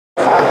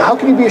how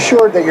can you be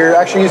assured that you're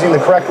actually using the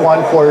correct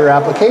one for your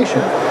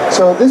application?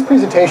 So this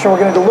presentation, we're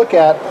going to look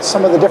at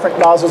some of the different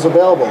nozzles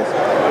available.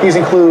 These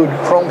include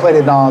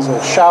chrome-plated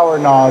nozzles, shower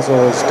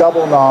nozzles,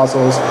 double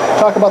nozzles.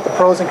 Talk about the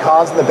pros and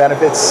cons and the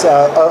benefits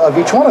of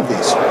each one of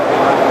these.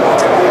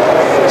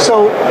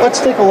 So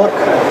let's take a look.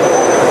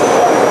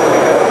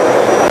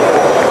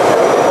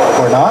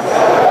 Or not.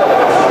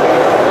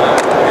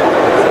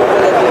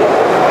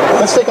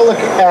 Let's take a look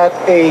at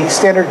a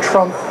standard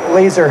Trump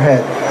laser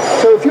head.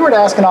 So if you were to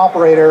ask an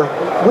operator,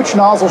 which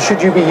nozzle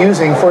should you be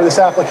using for this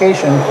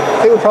application,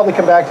 they would probably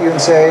come back to you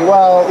and say,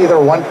 well, either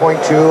 1.2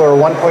 or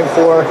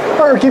 1.4,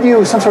 or give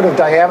you some sort of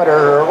diameter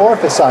or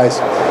orifice size.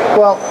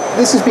 Well,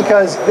 this is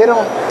because they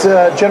don't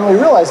generally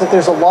realize that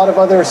there's a lot of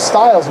other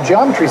styles and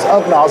geometries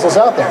of nozzles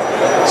out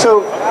there.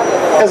 So,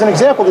 as an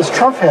example, this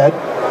Trump head,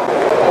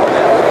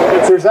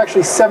 there's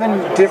actually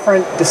 7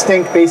 different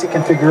distinct basic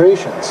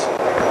configurations.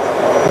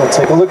 Let's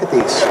take a look at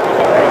these.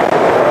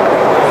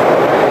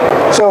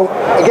 So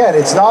again,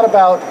 it's not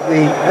about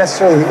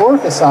necessarily the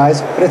orifice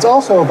size, but it's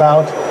also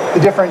about the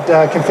different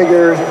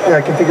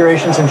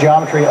configurations and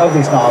geometry of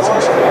these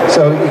nozzles.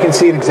 So you can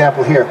see an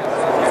example here.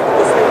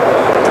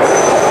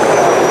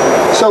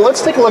 So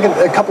let's take a look at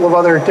a couple of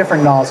other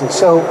different nozzles.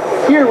 So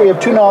here we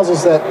have 2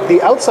 nozzles that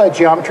the outside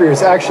geometry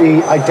is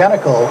actually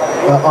identical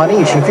on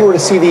each. And if you were to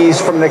see these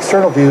from an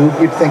external view,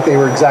 you'd think they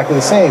were exactly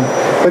the same.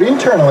 But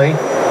internally,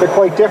 they're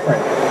quite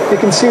different. You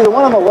can see the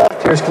one on the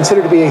left here is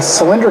considered to be a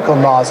cylindrical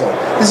nozzle.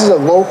 This is a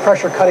low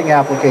pressure cutting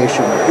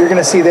application. You're going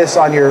to see this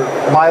on your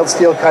mild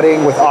steel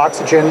cutting with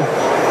oxygen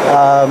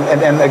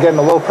and again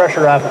the low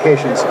pressure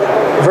applications.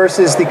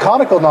 Versus the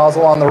conical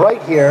nozzle on the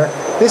right here,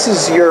 this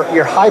is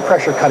your high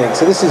pressure cutting.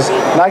 So this is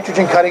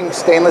nitrogen cutting,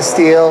 stainless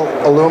steel,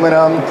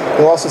 aluminum.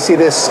 You'll also see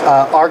this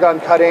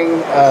argon cutting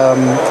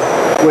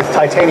with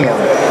titanium.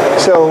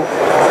 So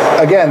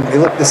again, they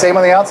look the same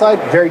on the outside,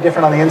 very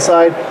different on the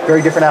inside,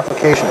 very different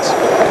applications.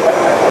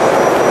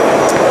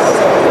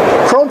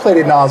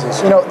 Chrome-plated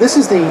nozzles. You know, this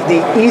is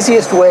the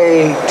easiest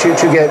way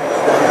to get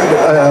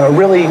a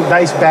really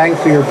nice bang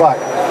for your buck.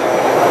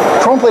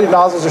 Chrome-plated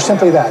nozzles are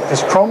simply that,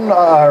 just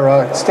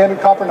standard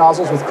copper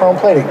nozzles with chrome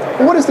plating.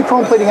 And what does the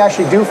chrome plating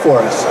actually do for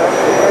us?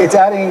 It's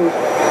adding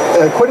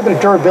quite a bit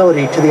of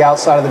durability to the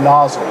outside of the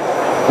nozzle.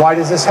 Why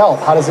does this help?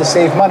 How does this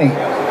save money?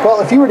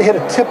 Well, if you were to hit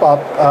a tip-up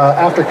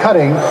after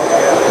cutting,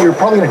 you're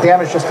probably going to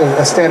damage just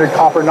a standard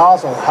copper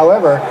nozzle.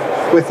 However,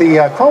 with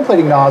the chrome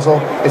plating nozzle,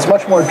 it's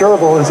much more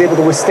durable and is able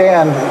to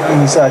withstand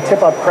these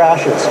tip-up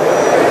crashes.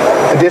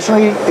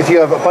 Additionally, if you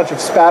have a bunch of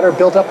spatter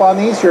built up on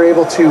these, you're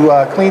able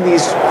to clean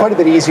these quite a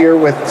bit easier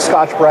with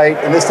Scotch-Brite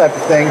and this type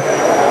of thing,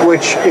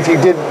 which if you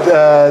did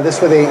this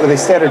with a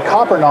standard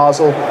copper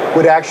nozzle,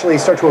 would actually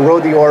start to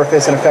erode the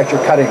orifice and affect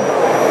your cutting.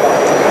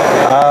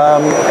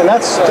 And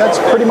that's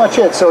pretty much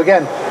it. So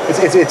again,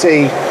 it's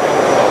a,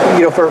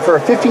 you know, for a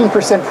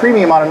 15%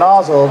 premium on a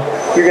nozzle,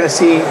 you're going to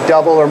see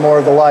double or more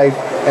of the life,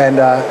 and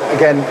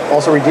again,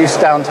 also reduced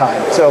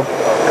downtime. So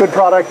good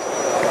product,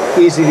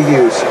 easy to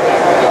use.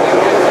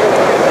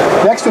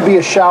 Next would be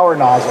a shower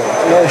nozzle.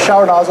 A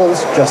shower nozzle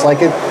is just like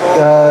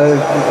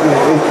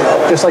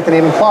just like the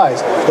name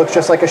implies. Looks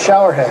just like a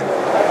shower head.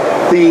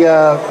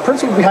 The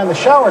principle behind the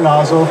shower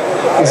nozzle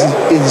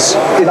is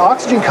in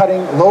oxygen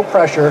cutting, low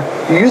pressure.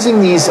 You're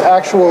using these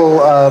actual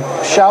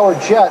shower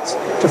jets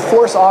to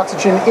force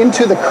oxygen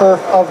into the kerf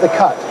of the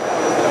cut.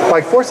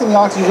 By forcing the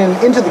oxygen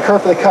into the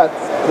kerf of the cut,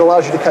 it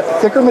allows you to cut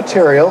thicker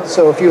material.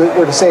 So if you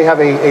were to say have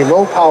a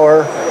low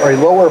power or a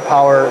lower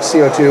power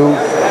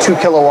CO2, 2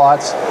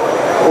 kilowatts,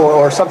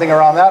 or something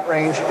around that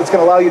range, it's going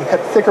to allow you to cut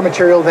thicker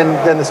material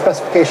than the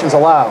specifications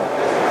allow.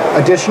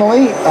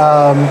 Additionally,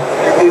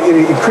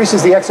 it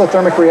increases the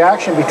exothermic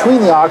reaction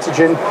between the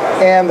oxygen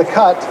and the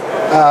cut,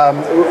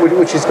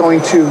 which is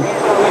going to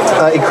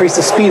increase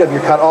the speed of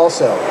your cut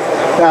also.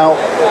 Now,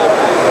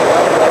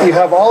 you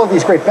have all of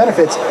these great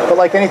benefits, but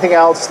like anything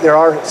else, there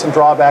are some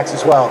drawbacks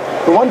as well.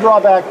 The one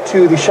drawback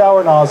to the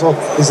shower nozzle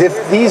is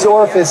if these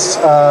orifice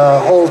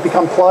holes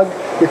become plugged,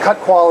 your cut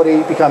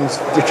quality becomes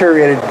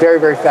deteriorated very,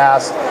 very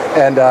fast,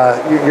 and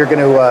you're going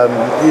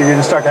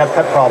to start to have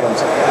cut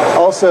problems.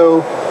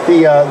 Also,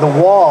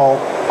 the wall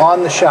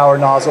on the shower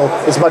nozzle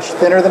is much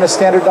thinner than a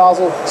standard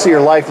nozzle, so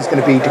your life is going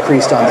to be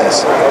decreased on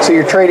this. So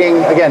you're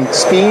trading, again,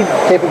 speed,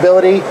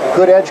 capability,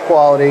 good edge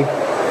quality,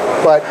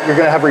 but you're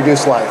going to have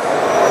reduced life.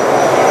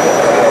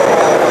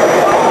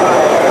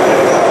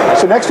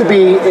 So next would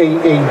be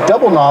a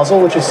double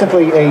nozzle, which is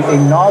simply a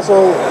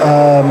nozzle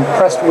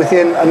pressed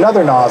within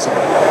another nozzle.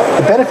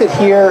 The benefit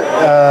here,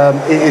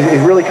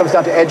 it really comes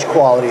down to edge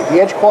quality.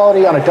 The edge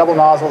quality on a double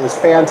nozzle is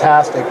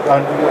fantastic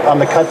on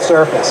the cut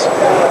surface.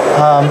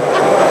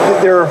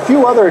 There are a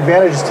few other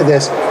advantages to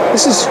this.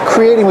 This is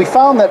creating, we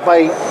found that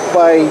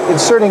by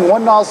inserting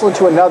one nozzle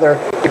into another,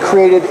 it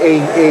created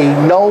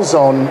a null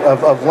zone of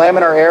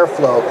laminar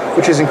airflow,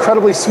 which is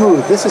incredibly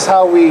smooth. This is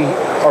how we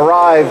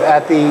arrive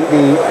at the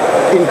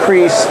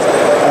increased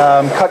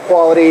cut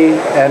quality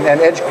and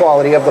edge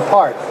quality of the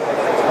part.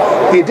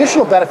 The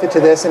additional benefit to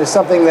this, and is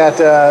something that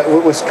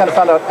was kind of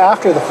found out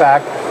after the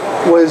fact,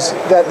 was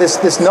that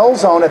this null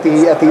zone at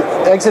the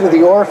exit of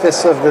the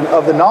orifice of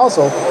the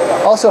nozzle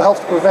also helps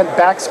to prevent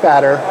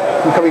backspatter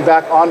from coming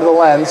back onto the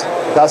lens,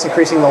 thus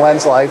increasing the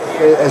lens life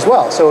as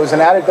well. So it was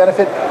an added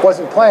benefit,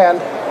 wasn't planned,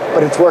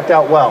 but it's worked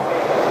out well.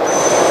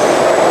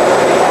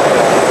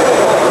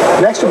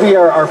 Next would be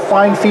our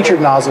fine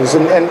featured nozzles,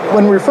 and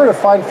when we refer to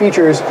fine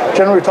features,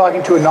 generally we're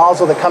talking to a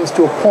nozzle that comes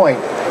to a point.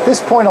 This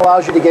point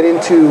allows you to get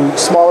into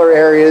smaller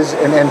areas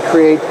and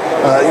create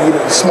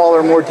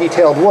smaller, more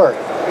detailed work.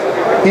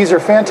 These are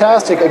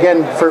fantastic,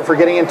 again, for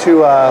getting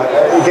into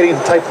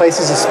tight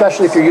places,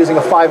 especially if you're using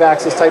a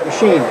 5-axis type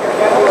machine.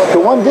 The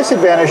one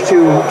disadvantage to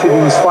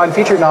these fine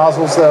featured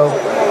nozzles, though,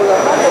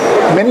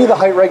 many of the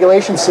height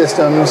regulation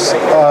systems,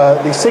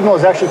 the signal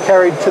is actually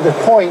carried to the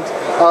point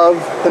of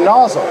the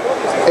nozzle.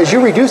 As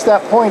you reduce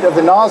that point of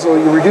the nozzle,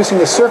 you're reducing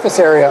the surface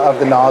area of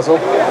the nozzle.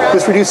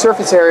 This reduced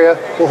surface area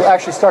will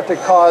actually start to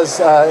cause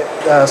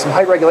some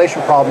height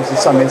regulation problems in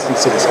some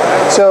instances.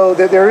 So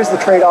there is the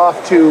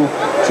trade-off to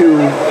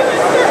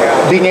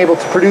being able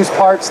to produce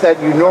parts that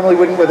you normally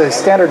wouldn't with a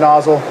standard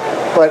nozzle,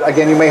 but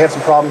again, you may have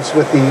some problems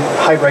with the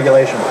height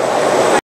regulation.